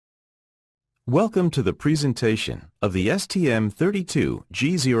Welcome to the presentation of the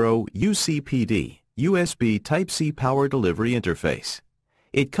STM32G0 UCPD USB Type-C Power Delivery Interface.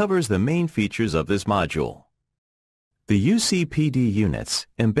 It covers the main features of this module. The UCPD units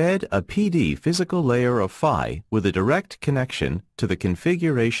embed a PD physical layer of PHY with a direct connection to the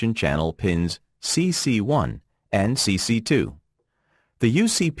configuration channel pins CC1 and CC2. The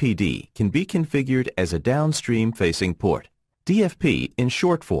UCPD can be configured as a downstream-facing port, DFP in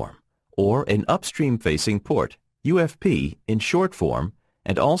short form, or an upstream-facing port, UFP in short form,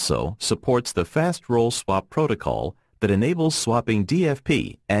 and also supports the fast roll swap protocol that enables swapping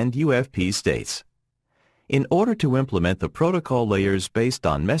DFP and UFP states. In order to implement the protocol layers based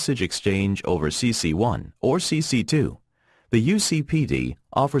on message exchange over CC1 or CC2, the UCPD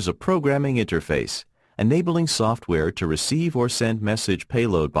offers a programming interface enabling software to receive or send message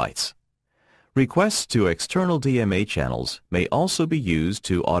payload bytes. Requests to external DMA channels may also be used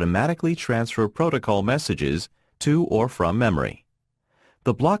to automatically transfer protocol messages to or from memory.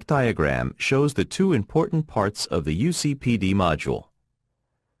 The block diagram shows the two important parts of the UCPD module.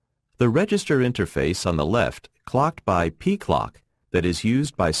 The register interface on the left, clocked by P-clock, that is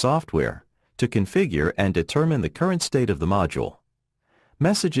used by software to configure and determine the current state of the module.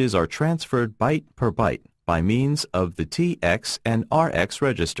 Messages are transferred byte per byte by means of the TX and RX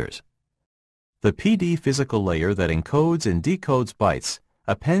registers. The PD physical layer that encodes and decodes bytes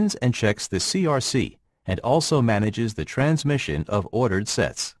appends and checks the CRC and also manages the transmission of ordered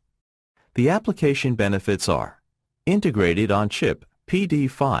sets. The application benefits are integrated on-chip PD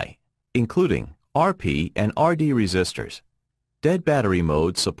PHY, including RP and RD resistors, dead battery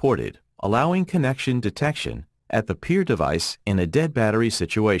mode supported, allowing connection detection at the peer device in a dead battery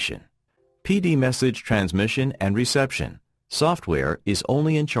situation, PD message transmission and reception. Software is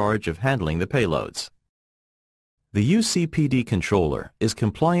only in charge of handling the payloads. The UCPD controller is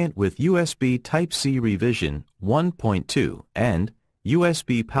compliant with USB Type-C revision 1.2 and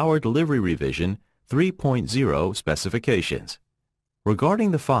USB Power Delivery revision 3.0 specifications.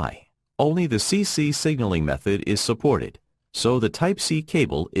 Regarding the PHY, only the CC signaling method is supported, so the Type-C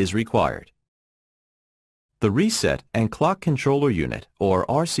cable is required. The Reset and Clock Controller Unit, or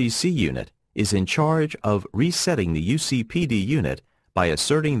RCC unit, is in charge of resetting the UCPD unit by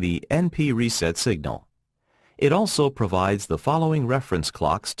asserting the NP reset signal. It also provides the following reference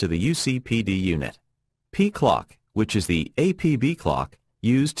clocks to the UCPD unit. P-clock, which is the APB clock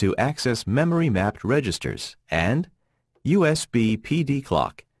used to access memory-mapped registers, and USB PD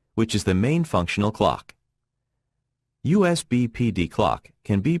clock, which is the main functional clock. USB PD clock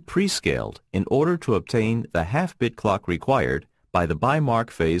can be pre-scaled in order to obtain the half-bit clock required by the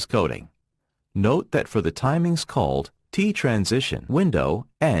bimark phase coding. Note that for the timings called T transition window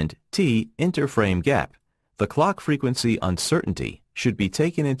and T interframe gap, the clock frequency uncertainty should be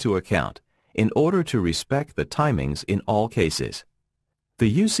taken into account in order to respect the timings in all cases.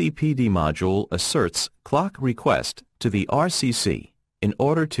 The UCPD module asserts clock request to the RCC in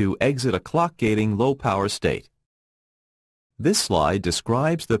order to exit a clock gating low power state. This slide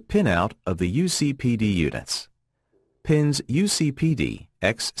describes the pinout of the UCPD units. Pins UCPD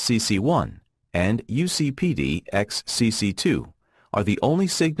XCC1 and UCPD XCC2 are the only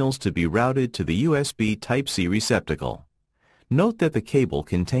signals to be routed to the USB Type-C receptacle. Note that the cable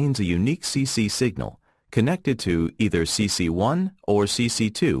contains a unique CC signal connected to either CC1 or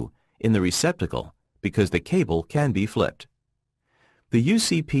CC2 in the receptacle because the cable can be flipped. The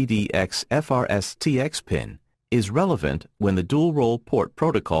UCPD X FRS-TX pin is relevant when the dual-roll port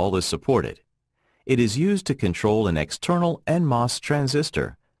protocol is supported. It is used to control an external NMOS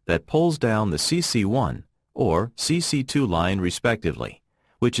transistor that pulls down the CC1 or CC2 line respectively,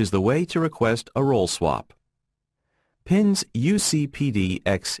 which is the way to request a roll swap. Pins UCPD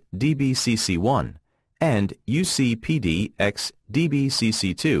X DBCC1 and UCPD X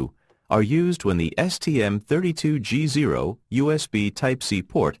DBCC2 are used when the STM32G0 USB Type-C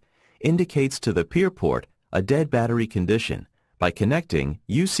port indicates to the peer port a dead battery condition by connecting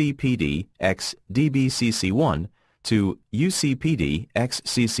UCPD X DBCC1 to UCPD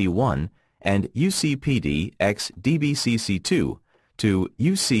XCC1 and UCPD X DBCC2 to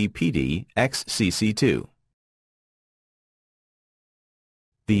UCPD XCC2.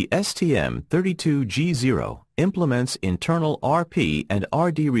 The STM32G0 implements internal RP and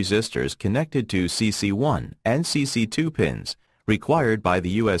RD resistors connected to CC1 and CC2 pins required by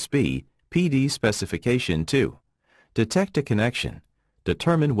the USB PD specification 2. Detect a connection.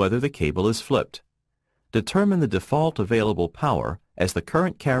 Determine whether the cable is flipped. Determine the default available power as the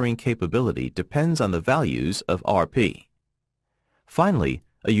current carrying capability depends on the values of RP. Finally,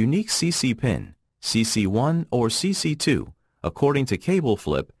 a unique CC pin, CC1 or CC2, according to cable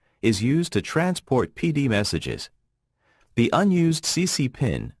flip, is used to transport PD messages. The unused CC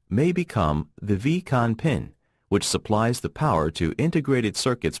pin may become the VCON pin, which supplies the power to integrated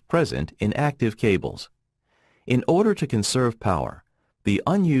circuits present in active cables. In order to conserve power, the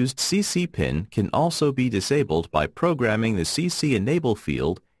unused CC pin can also be disabled by programming the CC enable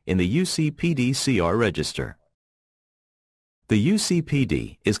field in the UCPD CR register. The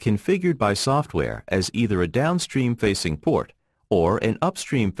UCPD is configured by software as either a downstream-facing port or an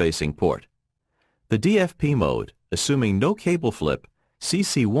upstream-facing port. The DFP mode, assuming no cable flip,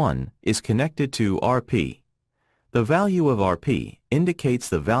 CC1 is connected to RP. The value of RP indicates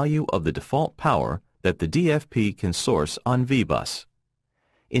the value of the default power that the DFP can source on VBus.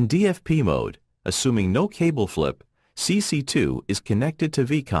 In DFP mode, assuming no cable flip, CC2 is connected to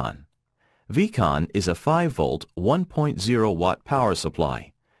VCON. VCON is a 5-volt, 1.0 watt power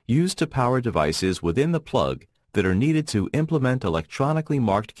supply used to power devices within the plug that are needed to implement electronically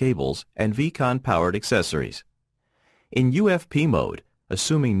marked cables and VCON-powered accessories. In UFP mode,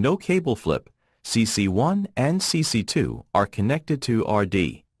 assuming no cable flip, CC1 and CC2 are connected to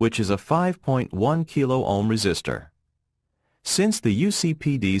RD, which is a 5.1 kilo-ohm resistor. Since the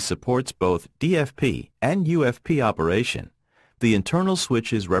UCPD supports both DFP and UFP operation, the internal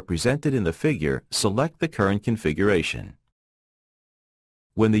switches represented in the figure select the current configuration.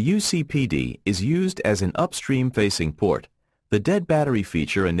 When the UCPD is used as an upstream-facing port, the dead battery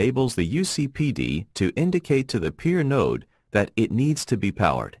feature enables the UCPD to indicate to the peer node that it needs to be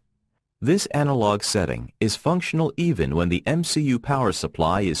powered. This analog setting is functional even when the MCU power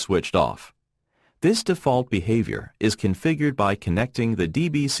supply is switched off. This default behavior is configured by connecting the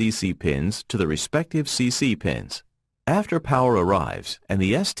DBCC pins to the respective CC pins. After power arrives and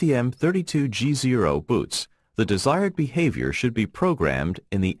the STM32G0 boots, the desired behavior should be programmed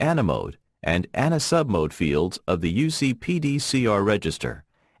in the ANA mode and ANA submode fields of the UCPD CR register,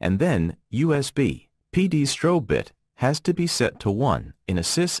 and then USB PD strobe bit has to be set to 1 in a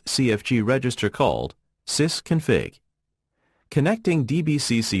sys CFG register called sysconfig. Connecting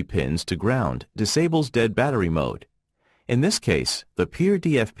DBCC pins to ground disables dead battery mode. In this case, the peer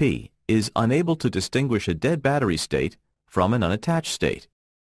DFP is unable to distinguish a dead battery state from an unattached state.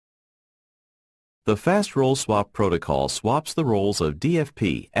 The fast roll swap protocol swaps the roles of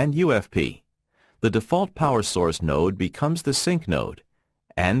DFP and UFP. The default power source node becomes the sink node,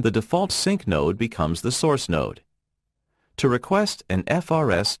 and the default sink node becomes the source node. To request an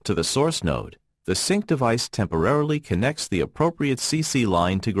FRS to the source node, the sink device temporarily connects the appropriate CC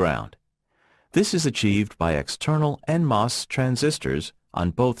line to ground. This is achieved by external NMOS transistors on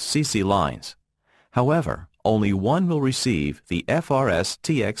both CC lines. However, only one will receive the FRS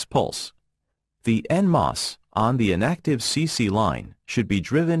TX pulse. The NMOS on the inactive CC line should be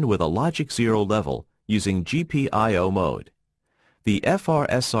driven with a logic 0 level using GPIO mode. The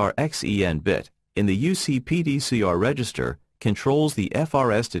FRSR-XEN bit in the UCPD CR register controls the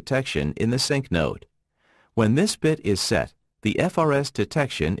FRS detection in the sink node. When this bit is set, the FRS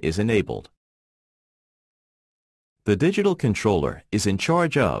detection is enabled. The digital controller is in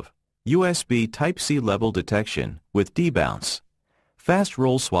charge of USB Type-C level detection with debounce, fast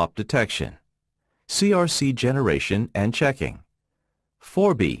roll swap detection, CRC generation and checking,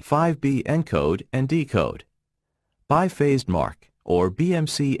 4B, 5B encode and decode, biphased mark or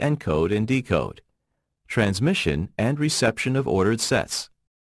BMC encode and decode, transmission and reception of ordered sets.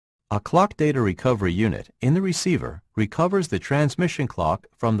 A clock data recovery unit in the receiver recovers the transmission clock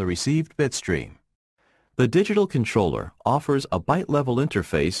from the received bit stream. The digital controller offers a byte-level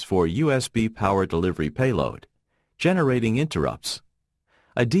interface for USB power delivery payload, generating interrupts.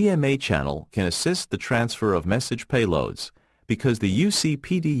 A DMA channel can assist the transfer of message payloads because the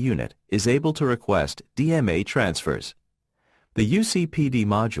UCPD unit is able to request DMA transfers. The UCPD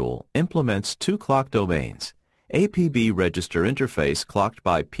module implements 2 clock domains, APB register interface clocked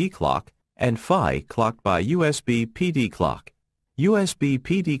by P clock and PHY clocked by USB PD clock. USB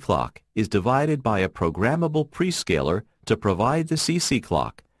PD clock is divided by a programmable prescaler to provide the CC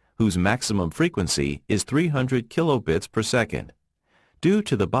clock, whose maximum frequency is 300 kilobits per second. Due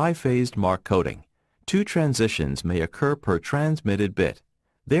to the biphased mark coding, 2 transitions may occur per transmitted bit.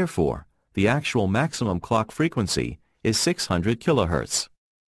 Therefore, the actual maximum clock frequency is 600 kHz.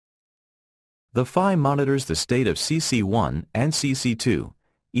 The PHY monitors the state of CC1 and CC2,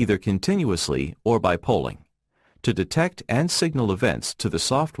 either continuously or by polling, to detect and signal events to the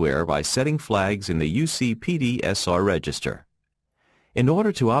software by setting flags in the UCPD SR register. In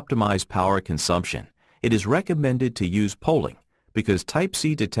order to optimize power consumption, it is recommended to use polling because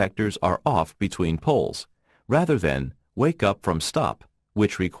Type-C detectors are off between poles, rather than wake up from stop,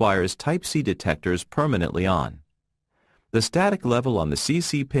 which requires Type-C detectors permanently on. The static level on the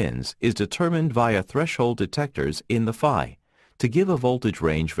CC pins is determined via threshold detectors in the PHY to give a voltage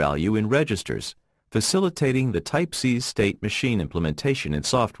range value in registers, facilitating the Type-C state machine implementation in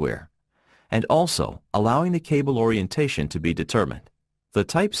software, and also allowing the cable orientation to be determined. The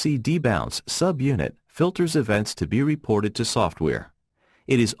Type-C debounce subunit filters events to be reported to software.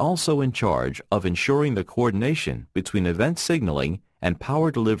 It is also in charge of ensuring the coordination between event signaling and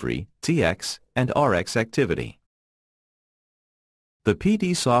power delivery, TX, and RX activity. The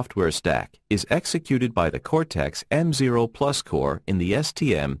PD software stack is executed by the Cortex M0 Plus core in the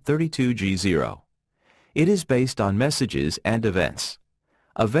STM32G0. It is based on messages and events.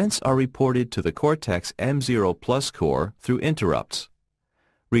 Events are reported to the Cortex M0 Plus core through interrupts.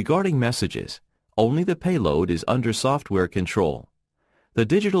 Regarding messages, only the payload is under software control. The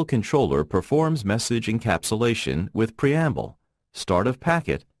digital controller performs message encapsulation with preamble, start of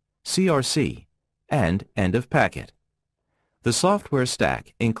packet, CRC, and end of packet. The software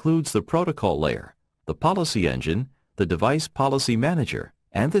stack includes the protocol layer, the policy engine, the device policy manager,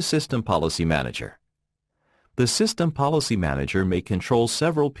 and the system policy manager. The system policy manager may control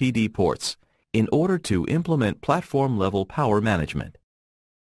several PD ports in order to implement platform-level power management.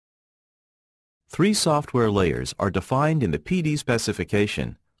 3 software layers are defined in the PD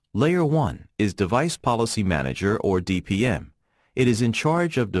specification. Layer 1 is Device Policy Manager or DPM. It is in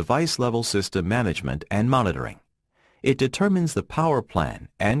charge of device-level system management and monitoring. It determines the power plan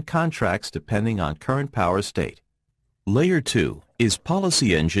and contracts depending on current power state. Layer 2 is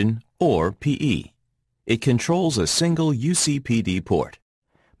Policy Engine or PE. It controls a single UCPD port.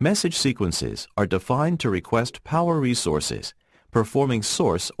 Message sequences are defined to request power resources, performing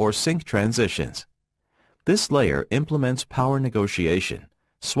source or sink transitions. This layer implements power negotiation,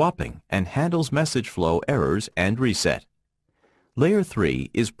 swapping, and handles message flow errors and reset. Layer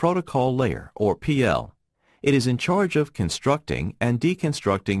 3 is Protocol Layer or PL. It is in charge of constructing and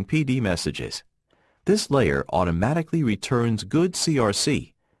deconstructing PD messages. This layer automatically returns good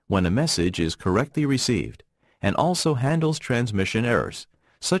CRC when a message is correctly received and also handles transmission errors,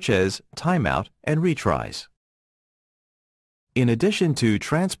 such as timeout and retries. In addition to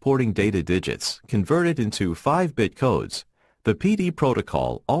transporting data digits converted into 5-bit codes, the PD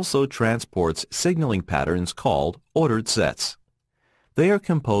protocol also transports signaling patterns called ordered sets. They are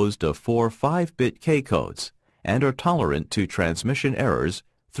composed of 4 5-bit K codes and are tolerant to transmission errors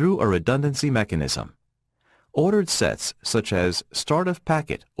through a redundancy mechanism. Ordered sets such as start of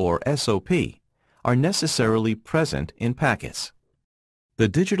packet or SOP are necessarily present in packets. The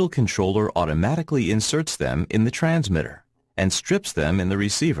digital controller automatically inserts them in the transmitter and strips them in the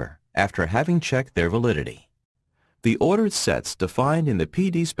receiver after having checked their validity. The ordered sets defined in the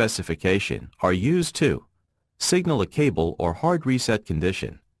PD specification are used to signal a cable or hard reset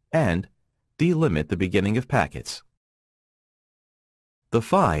condition and delimit the beginning of packets. The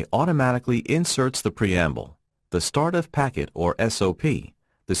PHY automatically inserts the preamble, the start of packet or SOP, the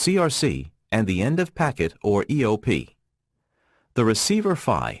CRC, and the end of packet or EOP. The receiver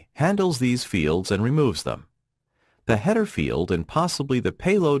PHY handles these fields and removes them. The header field and possibly the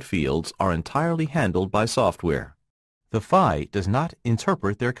payload fields are entirely handled by software. The PHY does not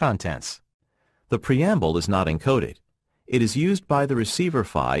interpret their contents. The preamble is not encoded. It is used by the receiver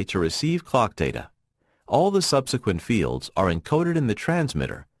PHY to receive clock data. All the subsequent fields are encoded in the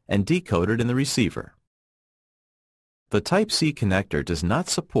transmitter and decoded in the receiver. The Type-C connector does not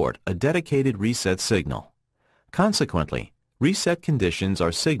support a dedicated reset signal. Consequently, reset conditions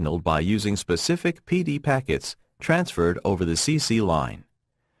are signaled by using specific PD packets transferred over the CC line.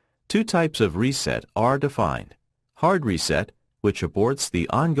 2 types of reset are defined: hard reset, which aborts the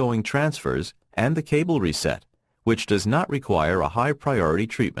ongoing transfers, and the cable reset, which does not require a high priority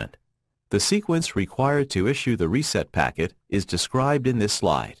treatment. The sequence required to issue the reset packet is described in this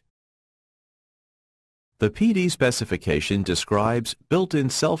slide. The PD specification describes built-in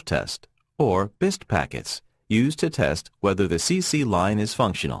self-test, or BIST packets, used to test whether the CC line is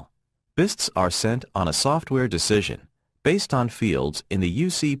functional. BISTs are sent on a software decision, based on fields in the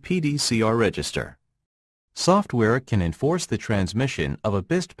UCPD CR register. Software can enforce the transmission of a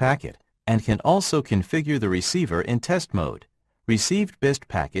BIST packet and can also configure the receiver in test mode. Received BIST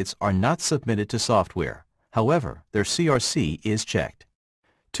packets are not submitted to software. However, their CRC is checked.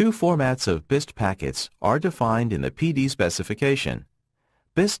 2 formats of BIST packets are defined in the PD specification.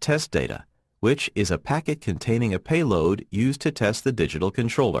 BIST test data, which is a packet containing a payload used to test the digital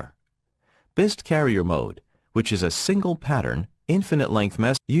controller. BIST carrier mode, which is a single pattern, infinite length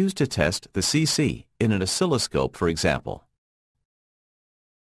message used to test the CC in an oscilloscope, for example.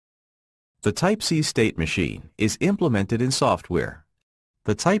 The Type-C state machine is implemented in software.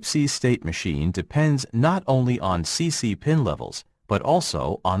 The Type-C state machine depends not only on CC pin levels, but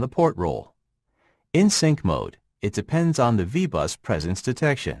also on the port role. In sync mode, it depends on the VBus presence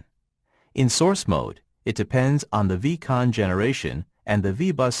detection. In source mode, it depends on the VCon generation and the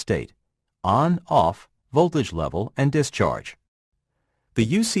VBus state, on, off, voltage level, and discharge. The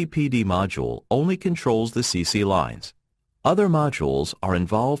UCPD module only controls the CC lines. Other modules are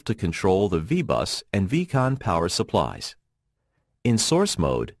involved to control the VBus and VCon power supplies. In source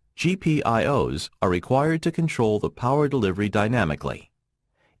mode, GPIOs are required to control the power delivery dynamically.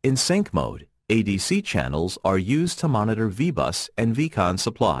 In sync mode, ADC channels are used to monitor VBus and VCon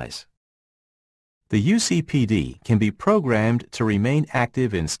supplies. The UCPD can be programmed to remain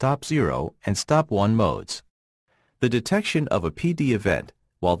active in Stop 0 and Stop 1 modes. The detection of a PD event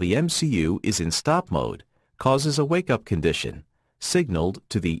while the MCU is in stop mode causes a wake-up condition, signaled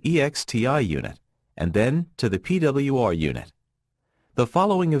to the EXTI unit and then to the PWR unit. The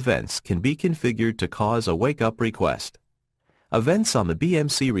following events can be configured to cause a wake-up request. Events on the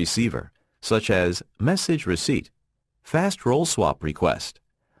BMC receiver, such as message receipt, fast roll swap request,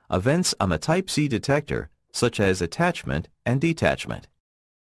 events on the Type-C detector, such as attachment and detachment.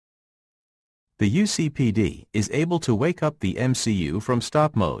 The UCPD is able to wake up the MCU from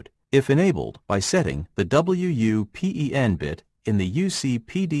stop mode if enabled by setting the WU-PEN bit in the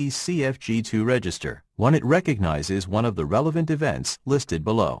UCPD CFG2 register when it recognizes one of the relevant events listed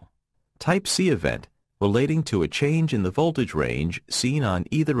below. Type-C event relating to a change in the voltage range seen on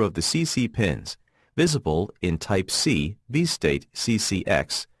either of the CC pins, visible in Type-C V-state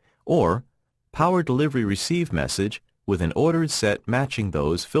CCX, or power delivery receive message with an ordered set matching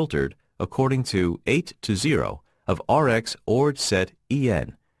those filtered according to 8 to 0 of RX ORed set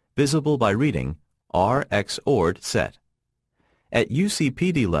EN, visible by reading RX ORed set. At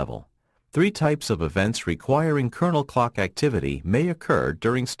UCPD level, 3 types of events requiring kernel clock activity may occur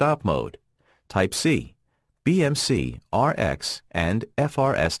during stop mode: Type-C, BMC, RX, and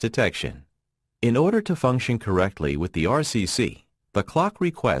FRS detection. In order to function correctly with the RCC, the clock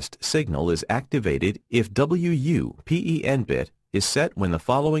request signal is activated if WU-PEN bit is set when the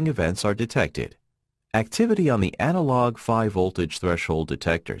following events are detected. Activity on the analog 5 voltage threshold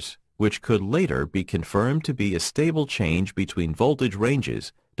detectors, which could later be confirmed to be a stable change between voltage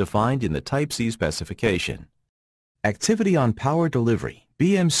ranges defined in the Type-C specification. Activity on power delivery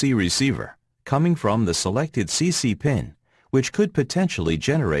BMC receiver coming from the selected CC pin, which could potentially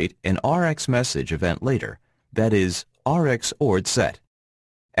generate an RX message event later, that is, RX ORed set.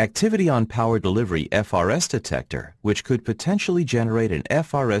 Activity on power delivery FRS detector, which could potentially generate an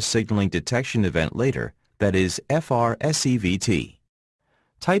FRS signaling detection event later, that is, FRSEVT.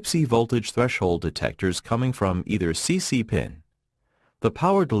 Type-C voltage threshold detectors coming from either CC pin. The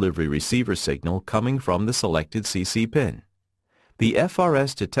power delivery receiver signal coming from the selected CC pin. The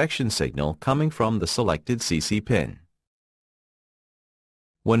FRS detection signal coming from the selected CC pin.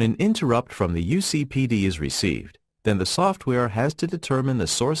 When an interrupt from the UCPD is received, then the software has to determine the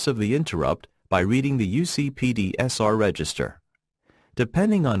source of the interrupt by reading the UCPD SR register.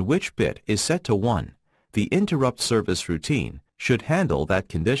 Depending on which bit is set to 1, the interrupt service routine should handle that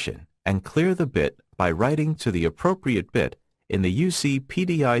condition and clear the bit by writing to the appropriate bit in the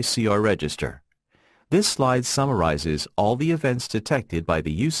UCPDICR register. This slide summarizes all the events detected by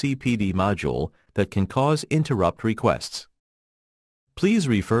the UCPD module that can cause interrupt requests. Please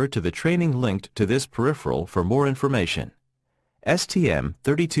refer to the training linked to this peripheral for more information.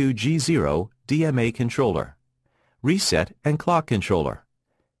 STM32G0 DMA controller, reset and clock controller,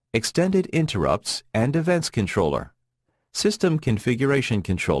 extended interrupts and events controller, system configuration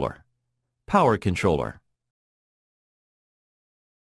controller, power controller.